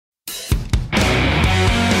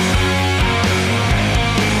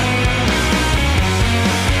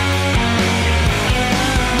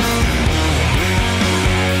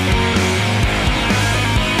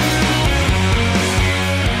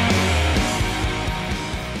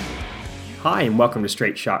Hi, and welcome to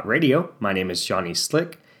Straight Shot Radio. My name is Johnny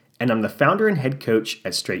Slick, and I'm the founder and head coach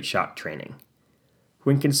at Straight Shot Training.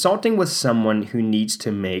 When consulting with someone who needs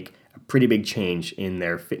to make a pretty big change in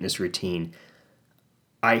their fitness routine,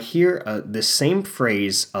 I hear the same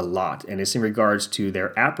phrase a lot, and it's in regards to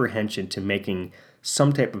their apprehension to making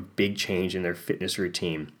some type of big change in their fitness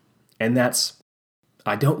routine. And that's,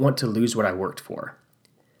 I don't want to lose what I worked for.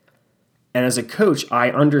 And as a coach, I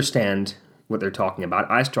understand what they're talking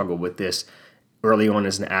about. I struggled with this early on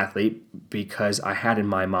as an athlete because I had in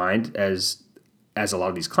my mind, as a lot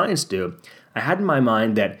of these clients do, I had in my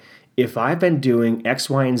mind that if I've been doing X,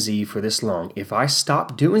 Y, and Z for this long, if I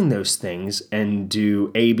stop doing those things and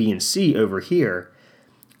do A, B, and C over here,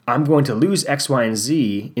 I'm going to lose X, Y, and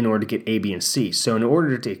Z in order to get A, B, and C. So in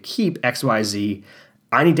order to keep X, Y, Z,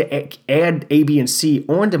 I need to add A, B, and C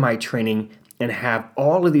onto my training and have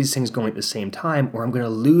all of these things going at the same time, or I'm going to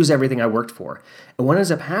lose everything I worked for. And what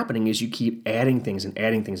ends up happening is you keep adding things and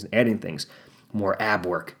adding things and adding things. More ab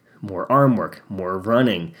work, more arm work, more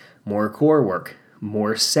running, more core work,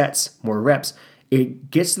 more sets, more reps.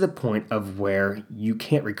 It gets to the point of where you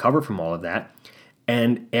can't recover from all of that.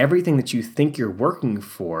 And everything that you think you're working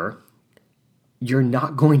for, you're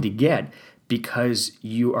not going to get because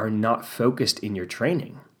you are not focused in your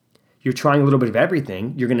training. You're trying a little bit of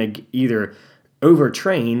everything. You're going to either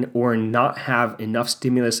overtrain or not have enough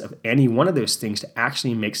stimulus of any one of those things to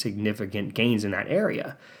actually make significant gains in that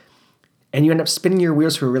area. And you end up spinning your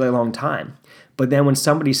wheels for a really long time. But then when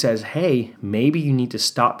somebody says, hey, maybe you need to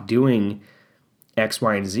stop doing X,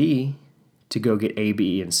 Y, and Z to go get A,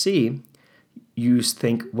 B, and C, you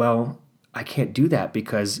think, well, I can't do that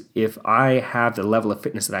because if I have the level of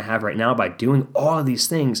fitness that I have right now by doing all of these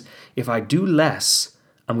things, if I do less,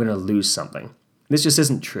 I'm going to lose something. This just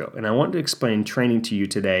isn't true. And I want to explain training to you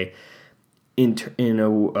today in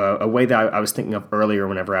a way that I was thinking of earlier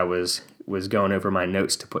whenever I was going over my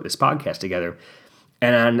notes to put this podcast together.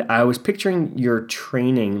 And I was picturing your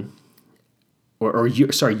training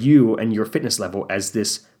you and your fitness level as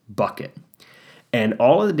this bucket. And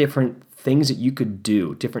all of the different things that you could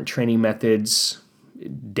do, different training methods,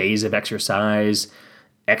 days of exercises,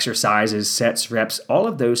 sets, reps, all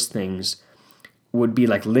of those things would be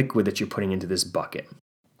like liquid that you're putting into this bucket.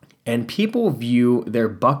 And people view their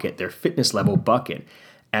bucket, their fitness level bucket,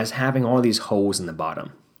 as having all these holes in the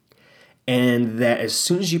bottom. And that as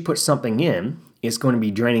soon as you put something in, it's going to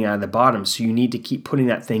be draining out of the bottom. So you need to keep putting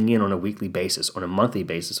that thing in on a weekly basis, on a monthly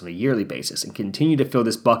basis, on a yearly basis, and continue to fill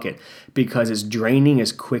this bucket because it's draining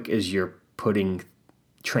as quick as you're putting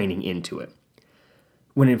training into it.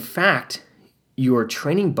 When in fact, your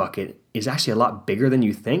training bucket is actually a lot bigger than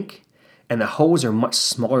you think, and the holes are much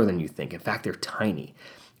smaller than you think. In fact, they're tiny.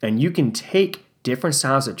 And you can take different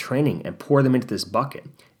styles of training and pour them into this bucket.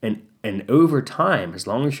 And over time, as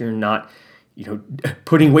long as you're not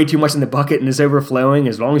putting way too much in the bucket and it's overflowing,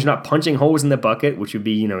 as long as you're not punching holes in the bucket, which would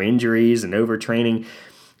be injuries and overtraining,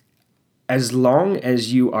 as long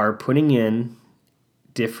as you are putting in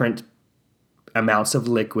different amounts of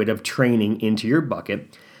liquid of training into your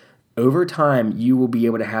bucket, over time you will be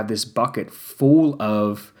able to have this bucket full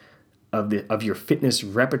of your fitness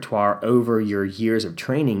repertoire over your years of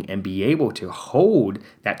training and be able to hold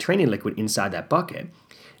that training liquid inside that bucket.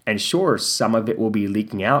 And sure, some of it will be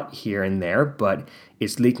leaking out here and there, but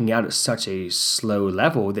it's leaking out at such a slow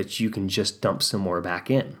level that you can just dump some more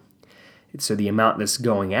back in. So the amount that's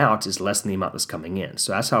going out is less than the amount that's coming in.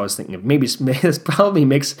 So that's how I was thinking of. Maybe this probably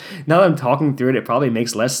makes, now that I'm talking through it, it probably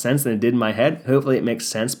makes less sense than it did in my head. Hopefully it makes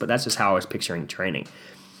sense, but that's just how I was picturing training.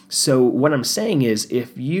 So what I'm saying is,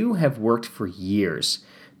 if you have worked for years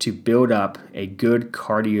to build up a good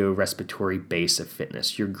cardiorespiratory base of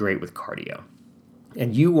fitness, you're great with cardio,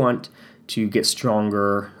 and you want to get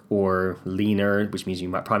stronger or leaner, which means you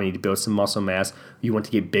might probably need to build some muscle mass. You want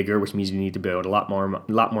to get bigger, which means you need to build a lot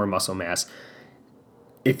more muscle mass.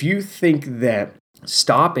 If you think that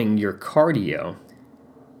stopping your cardio,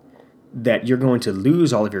 that you're going to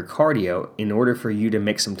lose all of your cardio in order for you to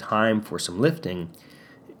make some time for some lifting,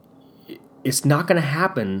 it's not going to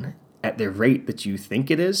happen at the rate that you think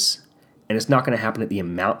it is, and it's not going to happen at the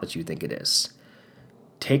amount that you think it is.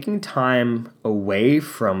 Taking time away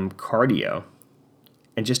from cardio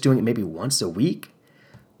and just doing it maybe once a week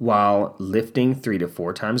while lifting 3 to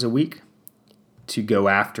 4 times a week to go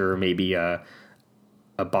after maybe a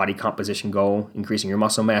body composition goal, increasing your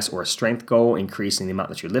muscle mass, or a strength goal, increasing the amount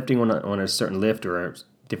that you're lifting on a certain lift or a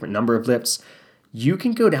different number of lifts, you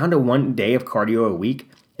can go down to 1 day of cardio a week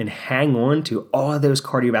and hang on to all of those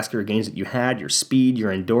cardiovascular gains that you had, your speed, your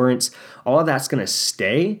endurance. All of that's going to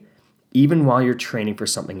stay even while you're training for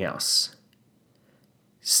something else.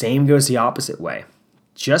 Same goes the opposite way.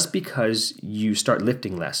 just because you start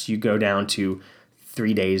lifting less. You go down to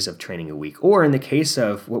 3 days of training a week. Or in the case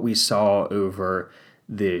of what we saw over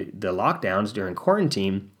the lockdowns during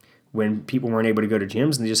quarantine, when people weren't able to go to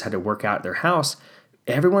gyms and they just had to work out at their house,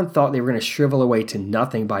 everyone thought they were going to shrivel away to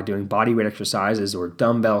nothing by doing bodyweight exercises or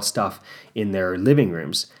dumbbell stuff in their living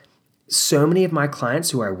rooms. So many of my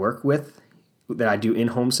clients who I work with, that I do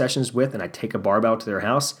in-home sessions with, and I take a barbell to their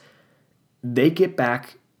house, they get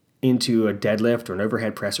back into a deadlift or an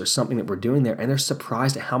overhead press or something that we're doing there, and they're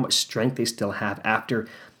surprised at how much strength they still have after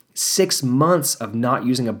 6 months of not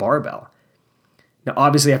using a barbell. Now,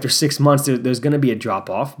 obviously, after 6 months, there's going to be a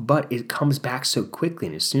drop-off, but it comes back so quickly.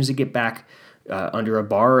 And as soon as they get back under a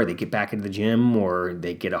bar, or they get back into the gym, or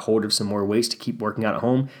they get a hold of some more weights to keep working out at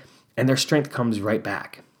home, and their strength comes right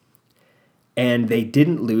back. And they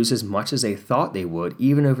didn't lose as much as they thought they would,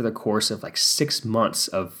 even over the course of like 6 months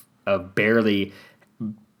of barely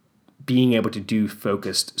being able to do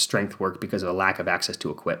focused strength work because of a lack of access to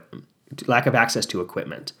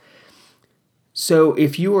equipment. So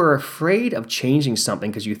if you are afraid of changing something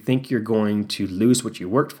because you think you're going to lose what you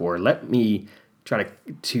worked for, let me try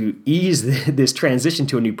to ease this transition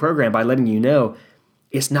to a new program by letting you know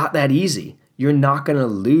it's not that easy. You're not going to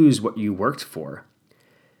lose what you worked for.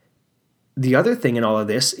 The other thing in all of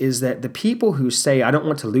this is that the people who say, I don't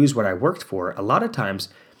want to lose what I worked for, a lot of times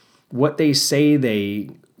what they say they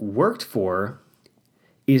worked for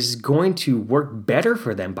is going to work better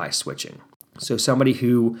for them by switching. So somebody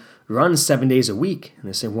who runs 7 days a week, and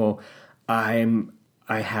they say, well, I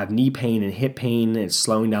have knee pain and hip pain, and it's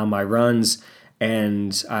slowing down my runs,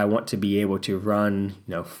 and I want to be able to run,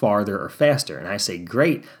 farther or faster. And I say,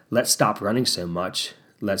 great, let's stop running so much.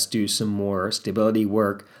 Let's do some more stability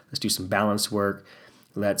work. Let's do some balance work.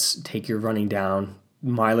 Let's take your running down.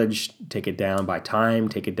 Mileage, take it down by time,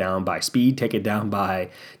 take it down by speed, take it down by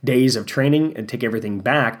days of training, and take everything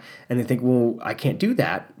back. And they think, well, I can't do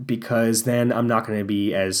that because then I'm not going to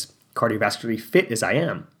be as cardiovascularly fit as I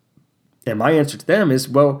am. And my answer to them is,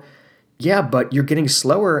 well, yeah, but you're getting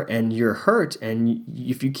slower and you're hurt. And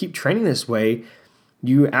if you keep training this way,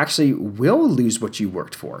 you actually will lose what you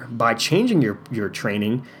worked for. By changing your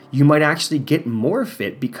training, you might actually get more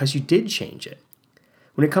fit because you did change it.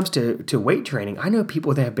 When it comes to weight training, I know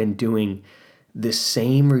people that have been doing the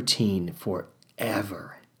same routine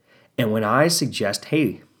forever. And when I suggest,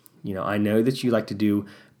 hey, I know that you like to do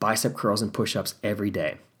bicep curls and push-ups every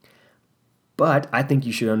day, but I think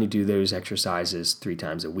you should only do those exercises 3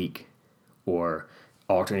 times a week or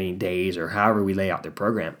alternating days or however we lay out their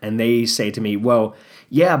program. And they say to me, well,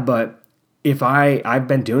 yeah, but if I've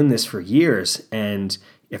been doing this for years, and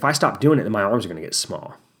if I stop doing it, then my arms are going to get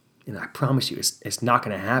small. And I promise you, it's not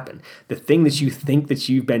going to happen. The thing that you think that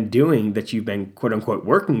you've been doing, that you've been quote unquote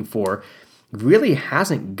working for, really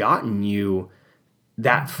hasn't gotten you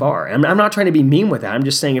that far. I'm not trying to be mean with that. I'm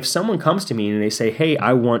just saying if someone comes to me and they say, hey,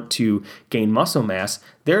 I want to gain muscle mass,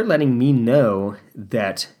 they're letting me know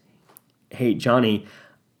that, hey, Johnny,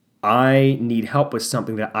 I need help with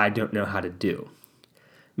something that I don't know how to do.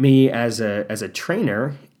 Me as a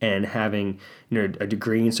trainer and having a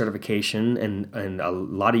degree and certification and a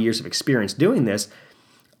lot of years of experience doing this,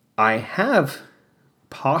 I have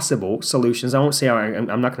possible solutions. I won't say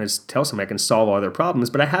I'm not going to tell somebody I can solve all their problems,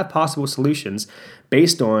 but I have possible solutions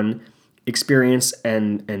based on experience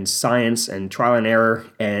and science and trial and error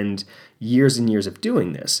and years of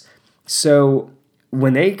doing this. So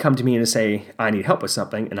when they come to me and say, I need help with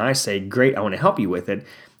something, and I say, great, I want to help you with it,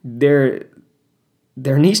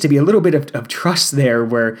 there needs to be a little bit of trust there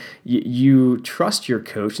where you trust your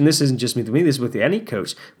coach. And this isn't just with me, this is with any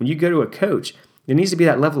coach. When you go to a coach, there needs to be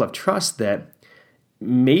that level of trust that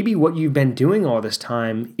maybe what you've been doing all this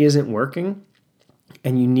time isn't working,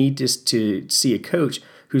 and you need to see a coach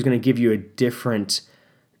who's going to give you a different,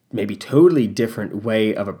 maybe totally different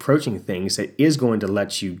way of approaching things that is going to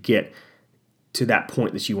let you get to that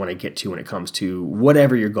point that you want to get to when it comes to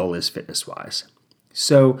whatever your goal is fitness-wise.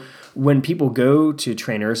 So when people go to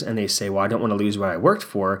trainers and they say, well, I don't want to lose what I worked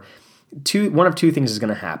for, one of two things is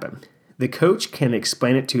going to happen. The coach can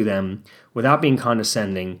explain it to them without being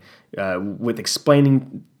condescending, with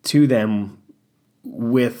explaining to them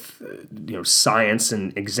with science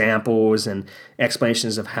and examples and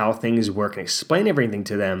explanations of how things work, and explain everything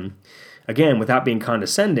to them, again, without being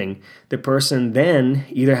condescending. The person then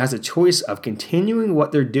either has a choice of continuing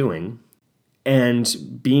what they're doing and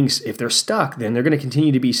if they're stuck, then they're going to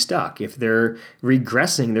continue to be stuck. If they're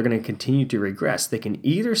regressing, they're going to continue to regress. They can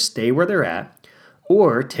either stay where they're at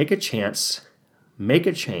or take a chance, make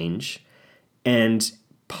a change, and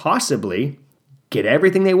possibly get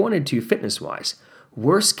everything they wanted to fitness-wise.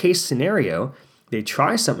 Worst case scenario, they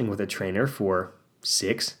try something with a trainer for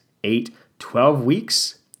 6, 8, 12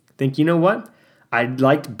 weeks, think, you know what? I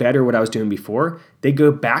liked better what I was doing before. They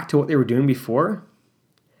go back to what they were doing before.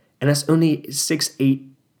 And that's only 6, 8,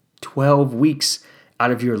 12 weeks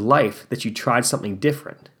out of your life that you tried something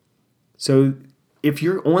different. So if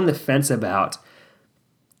you're on the fence about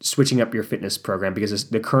switching up your fitness program because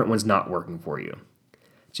the current one's not working for you,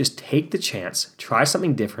 just take the chance, try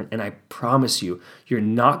something different, and I promise you, you're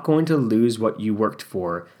not going to lose what you worked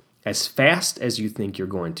for as fast as you think you're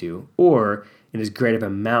going to, or in as great of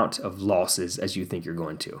amount of losses as you think you're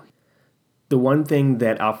going to. The one thing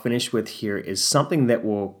that I'll finish with here is something that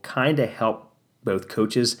will kind of help both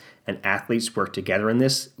coaches and athletes work together in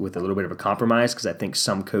this with a little bit of a compromise, because I think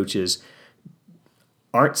some coaches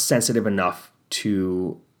aren't sensitive enough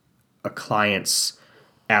to a client's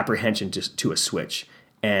apprehension to a switch.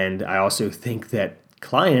 And I also think that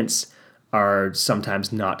clients are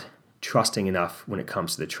sometimes not trusting enough when it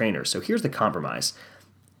comes to the trainer. So here's the compromise.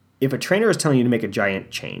 If a trainer is telling you to make a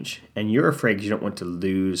giant change and you're afraid you don't want to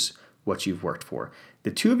lose what you've worked for,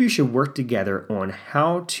 the two of you should work together on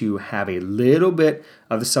how to have a little bit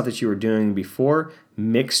of the stuff that you were doing before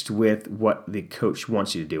mixed with what the coach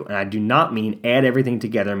wants you to do. And I do not mean add everything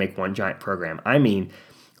together and make one giant program. I mean,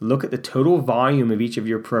 look at the total volume of each of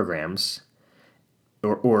your programs,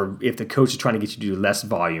 or if the coach is trying to get you to do less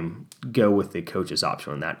volume, go with the coach's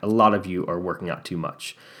option on that. A lot of you are working out too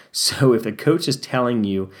much. So if the coach is telling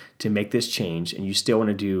you to make this change and you still want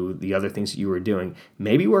to do the other things that you were doing,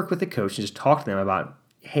 maybe work with the coach and just talk to them about,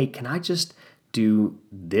 hey, can I just do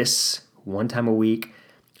this one time a week?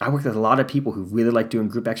 I work with a lot of people who really like doing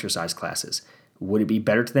group exercise classes. Would it be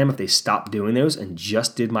better to them if they stopped doing those and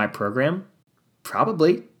just did my program?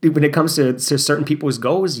 Probably. When it comes to certain people's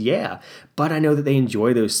goals, yeah. But I know that they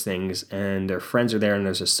enjoy those things and their friends are there and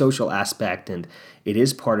there's a social aspect and it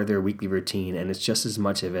is part of their weekly routine and it's just as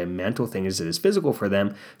much of a mental thing as it is physical for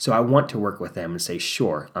them. So I want to work with them and say,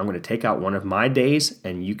 sure, I'm going to take out one of my days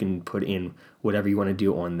and you can put in whatever you want to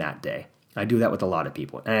do on that day. I do that with a lot of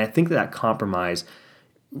people. And I think that compromise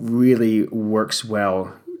really works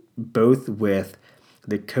well both with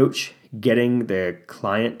the coach getting the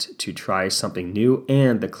client to try something new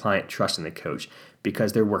and the client trusting the coach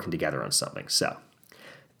because they're working together on something. So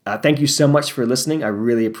thank you so much for listening. I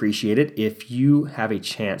really appreciate it. If you have a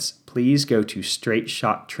chance, please go to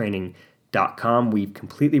straightshottraining.com. We've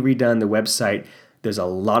completely redone the website. There's a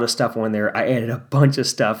lot of stuff on there. I added a bunch of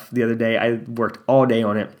stuff the other day. I worked all day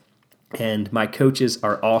on it. And my coaches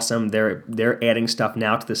are awesome. They're adding stuff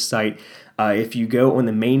now to the site. If you go on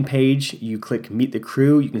the main page, you click Meet the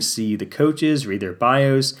Crew. You can see the coaches, read their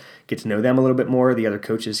bios, get to know them a little bit more. The other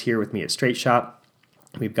coaches here with me at Straight Shot.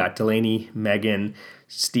 We've got Delaney, Megan,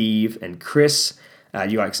 Steve, and Chris.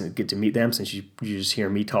 You guys get to meet them since you just hear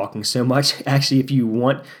me talking so much. Actually, if you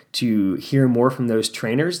want to hear more from those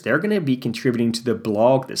trainers, they're going to be contributing to the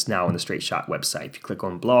blog that's now on the Straight Shot website. If you click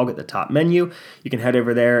on blog at the top menu, you can head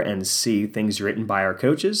over there and see things written by our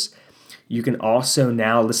coaches. You can also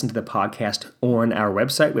now listen to the podcast on our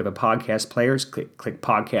website. We have a podcast player. Click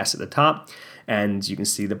podcast at the top, and you can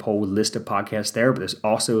see the whole list of podcasts there. But there's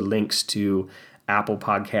also links to Apple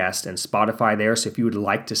Podcast and Spotify there. So if you would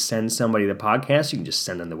like to send somebody the podcast, you can just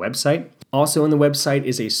send on the website. Also on the website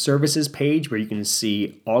is a services page where you can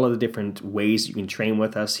see all of the different ways you can train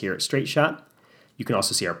with us here at Straight Shot. You can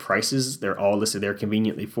also see our prices. They're all listed there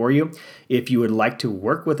conveniently for you. If you would like to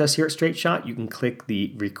work with us here at Straight Shot, you can click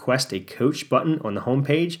the Request a Coach button on the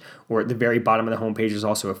homepage, or at the very bottom of the homepage, there's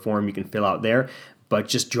also a form you can fill out there. But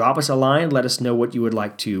just drop us a line. Let us know what you would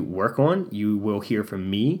like to work on. You will hear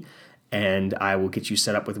from me, and I will get you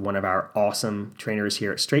set up with one of our awesome trainers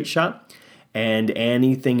here at Straight Shot. And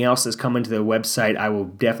anything else that's coming to the website, I will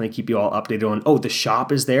definitely keep you all updated on. Oh, the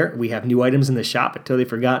shop is there. We have new items in the shop. I totally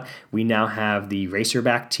forgot. We now have the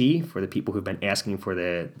Racerback tee for the people who've been asking for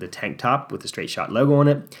the tank top with the Straight Shot logo on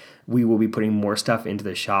it. We will be putting more stuff into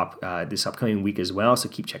the shop this upcoming week as well, so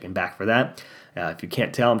keep checking back for that. If you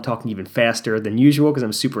can't tell, I'm talking even faster than usual because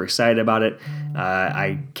I'm super excited about it.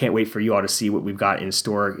 I can't wait for you all to see what we've got in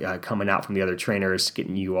store coming out from the other trainers,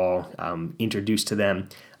 getting you all introduced to them.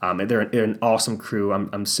 They're an awesome crew.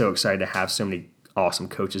 I'm so excited to have so many awesome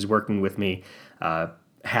coaches working with me.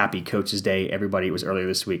 Happy Coaches Day, everybody. It was earlier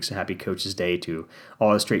this week, so happy Coaches Day to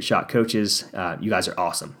all the Straight Shot coaches. You guys are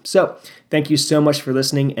awesome. So thank you so much for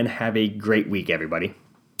listening and have a great week, everybody.